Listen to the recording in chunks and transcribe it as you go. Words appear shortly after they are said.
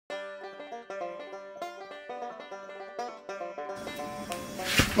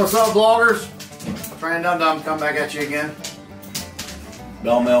What's up, vloggers? Fran Dum Dum come back at you again.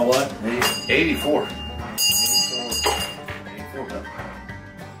 Bell Mill what? 84. 84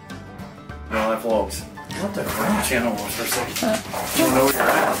 BellLife vlogs. What the crap? Channel was for a second. You don't know where you're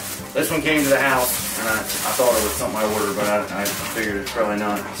at. This one came to the house, and I thought it was something I ordered, but I figured it's probably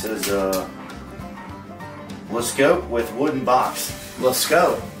not. It says, let's go with wooden box. Let's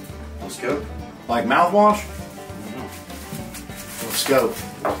go. Let's go. Like mouthwash? Let's go.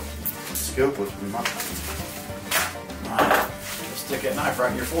 Scope with wooden box. Stick that knife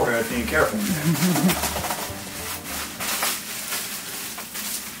right in your forehead if you ain't careful.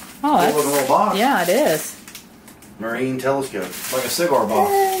 Oh, that's cool little box. Yeah, it is. Marine telescope. Like a cigar box.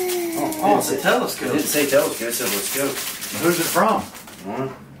 Oh, it's a telescope. It didn't say telescope, it said let's go. Who's it from?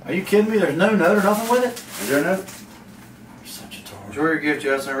 Are you kidding me? There's no note or nothing with it? Is there a note? You're such a tart. Enjoy your gift,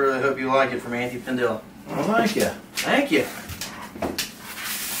 Justin. I really hope you like it from Auntie Pendilla. Well, thank you. Thank you.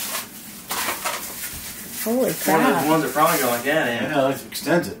 Holy One of those crap. ones that probably go like that, ain't it? Yeah, it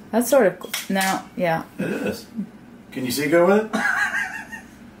extends it. That's sort of, now, yeah. It is. Can you see good with it?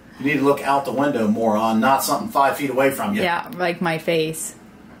 You need to look out the window more on, not something 5 feet away from you. Yeah, like my face.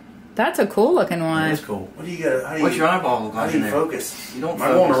 That's a cool looking one. That's cool. What do you got? How do What's you, your eyeball look how like do in you there? focus? You don't Am I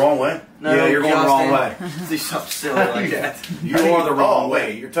going the focus. wrong way? No, Yeah, you're going the wrong Justin. way. Do something silly like that. You are the wrong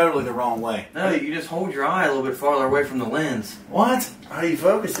way. You're totally the wrong way. No, you just hold your eye a little bit farther away from the lens. What? How do you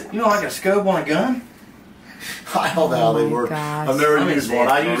focus it? You know, like a scope on a gun? I held out they my work. gosh. I've never I mean, used one.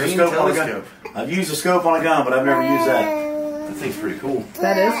 I use a marine scope on a gun. telescope. I've used a scope on a gun, but I've never used that. That thing's pretty cool.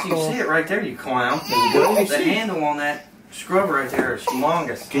 That is You cool. see it right there, you clown. go. The handle on that scrubber right there is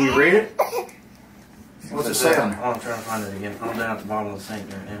humongous. Can you read it? What's it say on Oh, there? I'm trying to find it again. I'm down at the bottom of the sink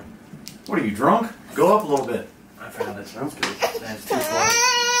right now. What are you, drunk? Go up a little bit. I found it. Sounds good. That's too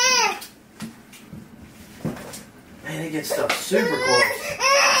close. Man, it gets stuff super close.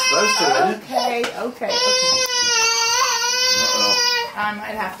 It's supposed to, isn't it? Okay, okay. Uh-oh. I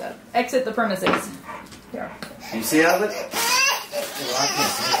might have to exit the premises. Here. Can you see out of it? Well, I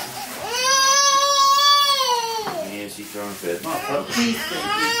can't see it. Yeah, she's throwing a fit. Please,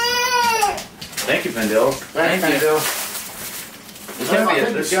 Thank you, Pendilla. Thank you. There's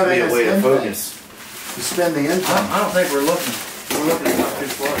gotta be a way to focus. To spend the income. I don't think we're looking. We're looking at not too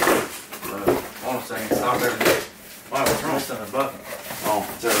close. Hold on a second. Stop everything. Wow, what's wrong with the bucket? Oh,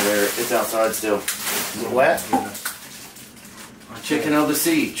 it's over there. It's outside still. Is it wet? Chicken of the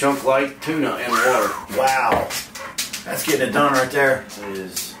sea, chunk light tuna in water. Wow. That's getting it done right there. It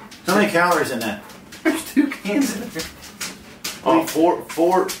is. How many calories in that? There's 2 cans in there. Oh, 4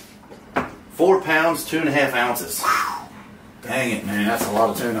 pounds, 2.5 ounces. Dang it, man. That's a lot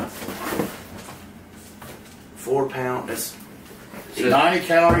of tuna. 4 pounds. That's 90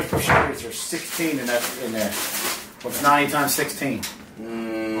 calories per shake. There's 16 in that in there. What's 90 times 16?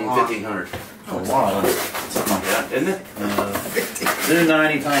 1,500. Oh, wow. Something like that, isn't it? Do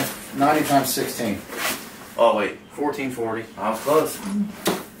 90 times 16. Oh, wait. 1440. I was close. I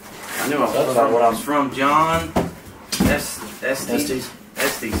knew I was That's close. about what It's from John Estes.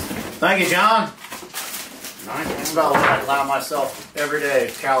 Thank you, John. 9 That's about what I allow myself every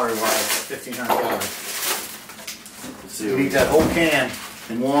day, calorie-wise, 1,500 calories. Let's see You what eat we that whole can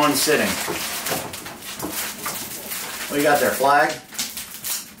in one sitting. What you got there, flag?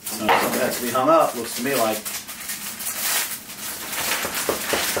 No, something has to be hung up, looks to me like.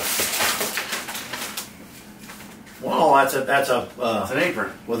 Whoa, that's a It's an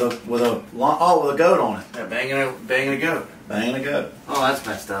apron. with a goat on it. Yeah, banging a goat. Banging a goat. Oh, that's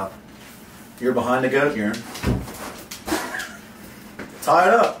messed up. You're behind the goat, Aaron. Tie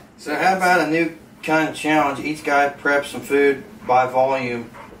it up. So how about a new kind of challenge? Each guy preps some food by volume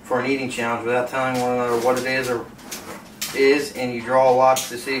for an eating challenge without telling one another what it is, and you draw lots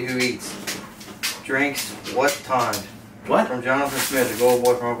to see who eats. Drinks, what time? What? From Jonathan Smith, a gold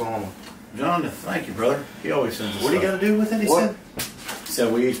boy from Oklahoma. Jonathan, thank you, brother. He always sends us What do you stuff. got to do with it, he What? said? So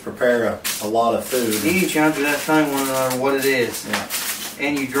we each prepare a lot of food. Eating challenge without telling one another what it is. Yeah.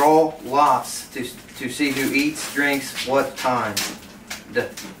 And you draw lots to see who eats, drinks, what time. I'll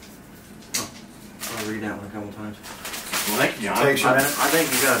read that one a couple times. Well, thank you, John. Takes you a minute. I think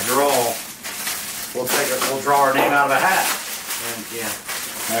you got to draw. We'll draw our name out of a hat. And yeah.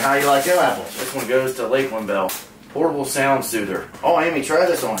 Now, how you like your apples? This one goes to Lakeland Bell. Portable sound soother. Oh, Amy, try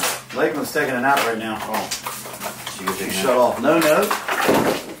this on. Lakeland's taking it out right now. Oh. She can take it Shut out. off. No note.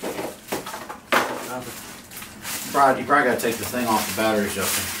 You probably got to take the thing off the batteries,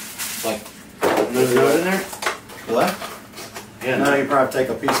 Justin. It's like, No note in there? what? Yeah. No, you probably have to take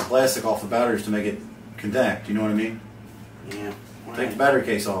a piece of plastic off the batteries to make it connect. You know what I mean? Yeah. Take the battery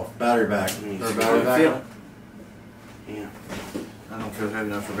case off. Battery back. Mm, Or see battery what back. Yeah. I don't feel heavy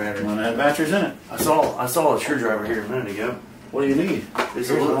enough for batteries. Might have batteries in it. I saw a screwdriver here a minute ago. What do you need? It's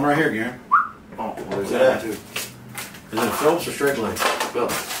Here's one right here, Garen. Oh, well, there's Yeah. that too. Is it a Phillips or straight blade? Well,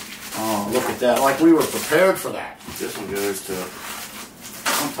 Oh, look at that. Like we were prepared for that. this one goes to.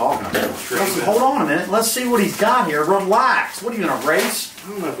 I'm talking about it. Straight Listen, bed. hold on a minute. Let's see what he's got here. Relax. What are you in a race? I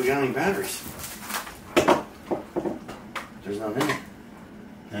don't know if we got any batteries. There's none in it.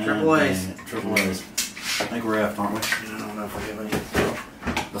 Triple A's. Dang it. Triple A's. I think we're F, aren't we? I don't know if I have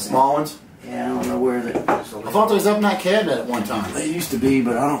any. The small ones? Yeah, I don't know where they. I thought they was up in that cabinet at one time. They used to be,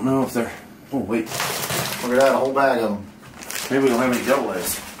 but I don't know if they're. Oh wait, Look at that, a whole bag of them. maybe we don't have any double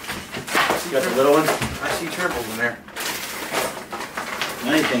A's. You got the little one? I see triples in there.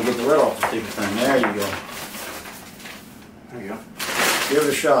 Now you can't get the lid off the stupid thing. There you go. There you go. Give it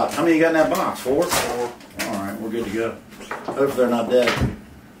a shot. How many you got in that box? 4? 4. Alright, we're good to go. Hopefully they're not dead.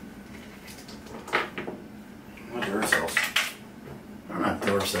 What Duracells? They're not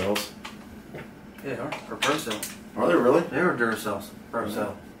Duracells. Yeah, they are. For Pro-Cell. Are they really? They were Duracells.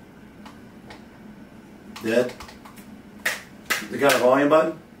 Pro-Cell. Dead? They got a volume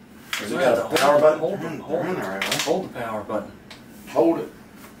button? Or has it got a power button? Hold They're it. in Hold there it. right away. Hold the power button. Hold it.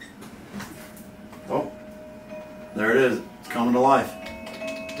 Oh. There it is. It's coming to life.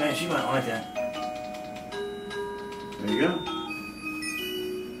 Man, she might like that. There you go.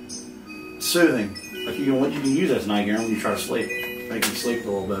 Soothing. Like you can use that tonight, Garen, when you try to sleep. Make you sleep a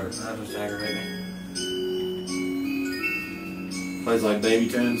little better. That was aggravating. Plays like baby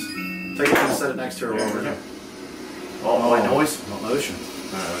tunes. Take it and set it next to her over there. Oh, white noise? Not ocean.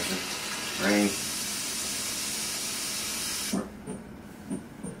 Rain.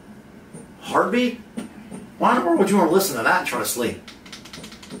 Heartbeat? Why in the world would you want to listen to that and try to sleep?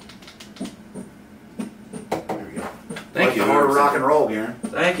 There we go. Like the hard rock and roll, Garen.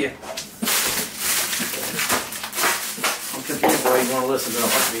 Thank you. I'm confused why you want to listen to a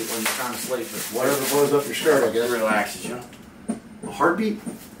heartbeat when you're trying to sleep. But whatever blows up your skirt, I It guess. relaxes you. A heartbeat?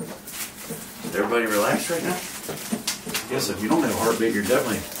 Is everybody relaxed right now? I guess if you don't have a heartbeat, you're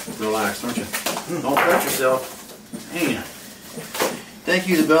definitely relaxed, aren't you? Don't hurt yourself. Man. Thank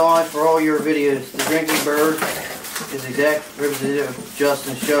you to BellLife for all your videos. The Drinking Bird is exact representative of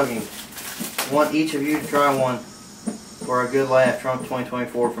Justin Shugging. Want each of you to try one for a good laugh. Trump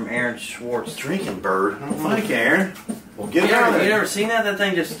 2024 from Aaron Schwartz. Drinking bird. I don't know. Thank you, Aaron. Well, get You it out of ever, you there. ever seen that? That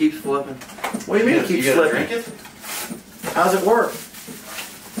thing just keeps flipping. What do you mean it keeps You gotta flipping? drink it? How's it work?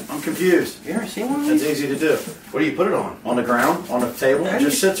 I'm confused. You ever seen one of It's these? easy to do. What do you put it on? On the ground, on the table, it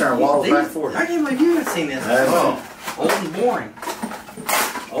just sits there and waddles back and forth. I can't believe you haven't seen this. Oh. Old and boring.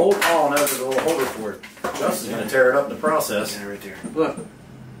 Old, oh no, there's a little holder for it. Justin's going to tear it up in the process. Yeah, right there. Look.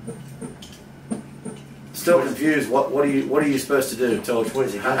 Still confused. What are you supposed to do? Tell us. What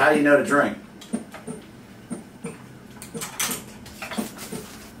is it? How do you know to drink?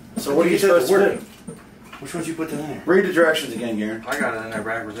 So what are you supposed to do? Which ones you put in there? Read the directions again, Garen. I got it in there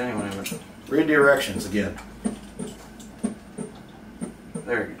backwards anyway. But Read the directions again.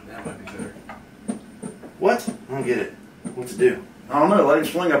 there you go. That might be better. What? I don't get it. What to do? I don't know. Let him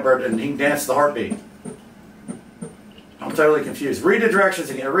swing up there and he can dance the heartbeat. I'm totally confused. Read the directions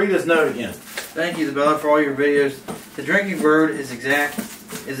again. Read his note again. Thank you, Isabella, for all your videos. The Drinking Bird is an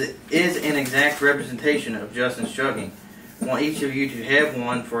exact representation of Justin Shugging. Want each of you to have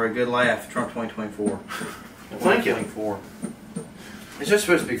one for a good laugh. Trump 2024. Well, thank you. 2024. It's just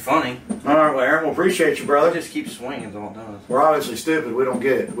supposed to be funny. All right, well, Aaron, we appreciate you, It brother. just keeps swinging is all it does. We're obviously stupid. We don't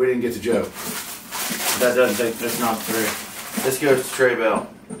get it. We didn't get the joke. That doesn't take. That's not true. This goes to Trey Bell.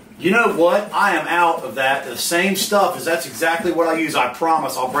 You know what? I am out of that. The same stuff is that's exactly what I use. I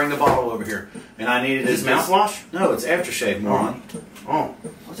promise. I'll bring the bottle over here. And I needed Is this mouthwash? No, it's aftershave, moron. Oh.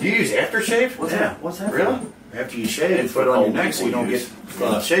 You use aftershave? What's Yeah. that? What's that? Really? After you shave, you It's put it what on your old neck so you people don't get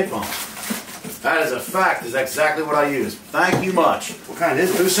use. shave bumps. That is a fact. Is exactly what I use. Thank you much. What kind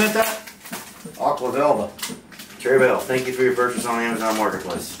is Who it? sent that? Aqua Velva. Trey Bell, thank you for your purchase on Amazon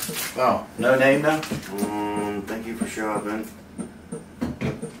Marketplace. Oh, no name now? Thank you for shopping.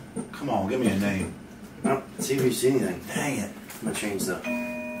 Come on, give me a name. Oh, see if you see anything. Dang it. I'm gonna change the.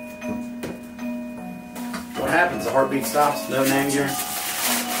 What happens? The heartbeat stops? No name here?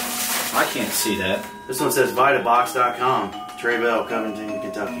 I can't see that. This one says Vitabox.com. Trey Bell, Covington,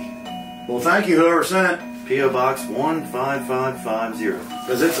 Kentucky. Well, thank you, whoever sent it. P.O. Box 15550.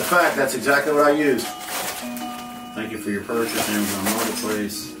 Because it's a fact. That's exactly what I use. Thank you for your purchase, Amazon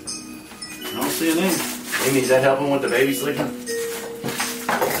Marketplace. I don't see a name. Amy, is that helping with the baby sleeping?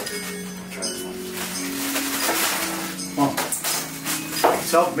 Try this one. Oh.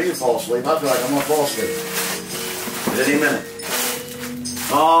 It's helping me to fall asleep. I feel like I'm going to fall asleep. Any minute.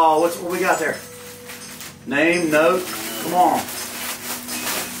 Oh, what we got there? Name, note. Come on.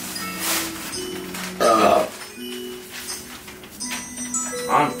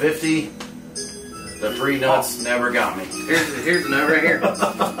 I'm 50. The pre-nuts never got me. Here's the note right here. Dear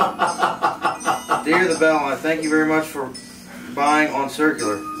the BellLife, thank you very much for buying on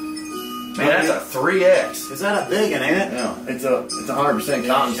circular. Man, that's a 3X. Is that a big one, ain't it? Yeah, it's 100%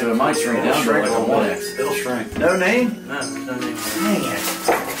 cotton, so it might shrink It'll down to shrink like a a 1X. It'll shrink. No name? No, there's no name. Dang it.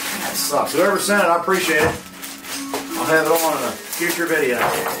 That sucks. Whoever sent it, I appreciate it. I'll have it on in a future video.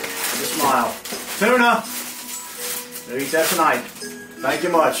 With a smile. Tuna. We'll eat that tonight. Thank you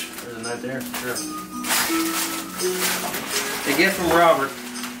much. There's a note there. Sure. A gift from Robert.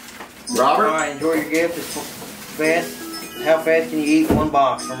 Robert? All right, enjoy your gift. It's fast. How fast can you eat one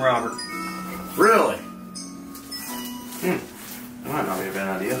box from Robert? Really? That might not be a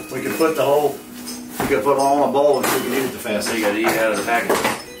bad idea. We could put the whole, we could put it all in a bowl and we could eat it the So fastest. you gotta eat out of the package.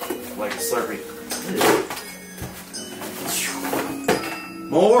 Like a Slurpee.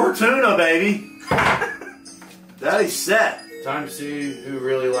 More tuna, baby. Daddy's set. Time to see who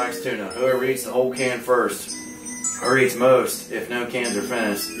really likes tuna. Whoever eats the whole can first, or eats most, if no cans are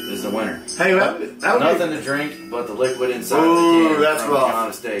finished, is the winner. Hey, that would Nothing to drink but the liquid inside Ooh, the can that's from rough. the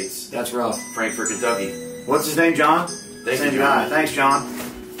United States. That's rough. Frankfort, Kentucky. What's his name, John? Thank Same you, guy. John. Thanks, John.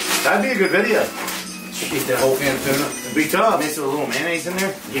 That'd be a good video. Eat that whole can of tuna. It'd be tough. Mix it with a little mayonnaise in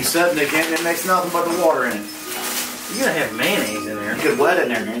there. He said they can't, it makes nothing but the water in it. You gotta have mayonnaise in there. You could wet it in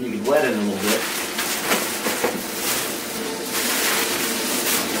there, man. You could wet it in a little bit.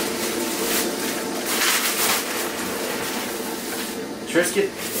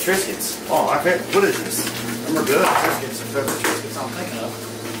 Triscuits. Oh, I bet. What is this? Them are good. Triscuits, the pepper Triscuits I'm thinking of.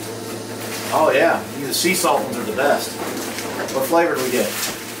 Oh, yeah. The sea salt ones are the best. What flavor do we get?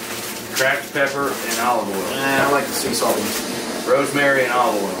 Cracked pepper and olive oil. I like the sea salt ones. Rosemary and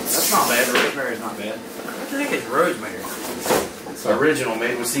olive oil. That's not bad. The rosemary's not bad. What the heck is rosemary? It's original,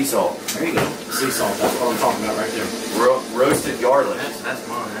 made with sea salt. There you go. Sea salt. That's what I'm talking about right there. Roasted garlic. That's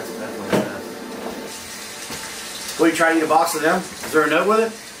mine. That's what it does. Will you try to eat a box of them? Is there a note with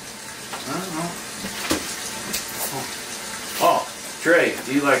it? I don't know. Oh, Trey,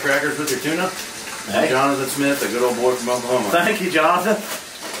 do you like crackers with your tuna? Hey. Jonathan Smith, a good old boy from Oklahoma. Thank you, Jonathan.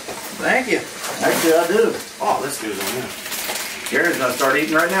 Thank you. Actually, I do. Oh, this goes on here. Garen's gonna start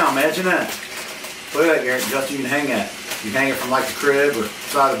eating right now. Imagine that. Look at that, Garen. Just you can hang that. You can hang it from like the crib or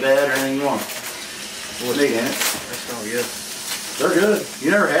side of the bed or anything you want. What's neat, ain't it? That's all good. They're good.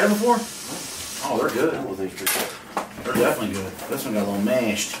 You never had them before? Oh, they're good. Well, thanks for They're definitely good. This one got a little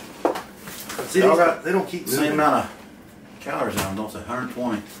mashed. See, They all got, they don't keep the same amount of calories in them, don't they?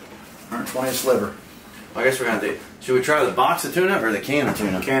 120. 120 a sliver. I guess we're gonna do. Should we try the box of tuna or the can of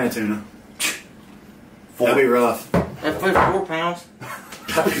tuna? Can of tuna. That'd be rough. That's 4 pounds.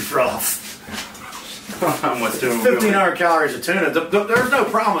 That'd be rough. How much tuna? we gonna 1,500 calories of tuna. There's no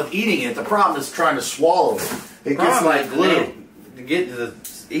problem with eating it. The problem is trying to swallow it. It gets like glue. To get to the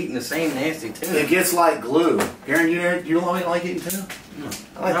eating the same nasty tuna. It gets like glue. Aaron, you don't like eating tuna? No.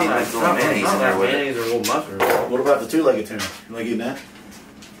 I like I eating like throwing mayonnaise in there with it. mayonnaise or a little mustard. What about the two-legged tuna? You like eating that?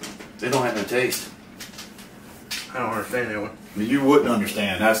 They don't have no taste. I don't understand that one. I mean, you wouldn't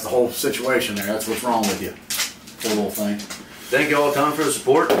understand. That's the whole situation there. That's what's wrong with you. Poor little thing. Thank you all a ton for the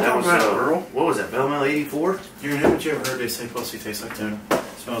support. That was Alright, Earl. what was that? Bellmail 84. Aaron, haven't you ever heard they say pussy tastes like tuna?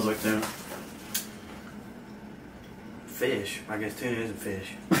 Smells like tuna. Fish. I guess tuna isn't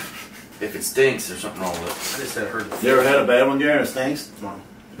fish. If it stinks, there's something wrong with I just said heard the fish. You ever had a bad one, Aaron? It stinks? it.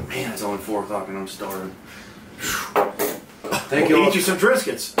 Man, it's only 4 o'clock and I'm starving. Thank We'll you all. eat you some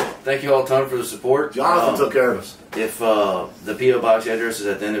Triscuits. Thank you all a ton for the support. Jonathan took care of us. If the PO box address is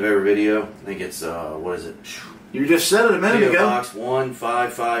at the end of every video, I think it's what is it? You just said it a minute PO ago. box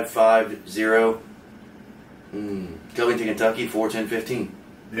 15550, Covington, Kentucky 41015.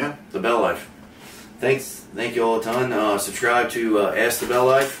 Yeah. The BellLife. Thank you all a ton. Subscribe to Ask the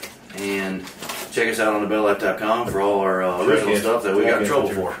BellLife and check us out on thebelllife.com for all our original stuff that we got in trouble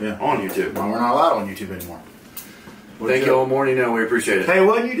for on YouTube. Well, we're not allowed on YouTube anymore. Thank you all more. We appreciate it. Hey,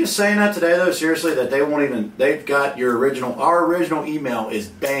 wasn't you just saying that today, though? Seriously, that they won't even, they've got our original email is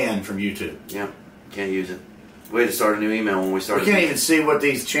banned from YouTube. Yeah, can't use it. We had to start a new email when we We started. can't even see what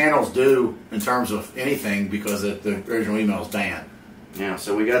these channels do in terms of anything because the original email is banned. Yeah,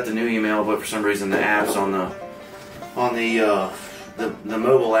 so we got the new email, but for some reason the apps on the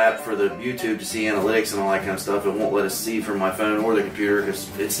mobile app for the YouTube to see analytics and all that kind of stuff, it won't let us see from my phone or the computer because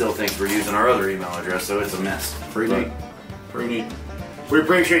it still thinks we're using our other email address, so it's a mess. Pretty neat. Pretty neat. We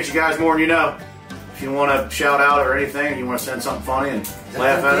appreciate you guys more than you know. If you want to shout out or anything, you want to send something funny and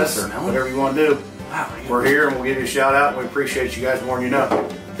laugh at us or whatever you want to do, Wow. we're here and we'll give you a shout out. And we appreciate you guys more than you know.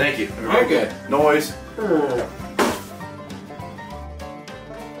 Thank you. Okay. Noise.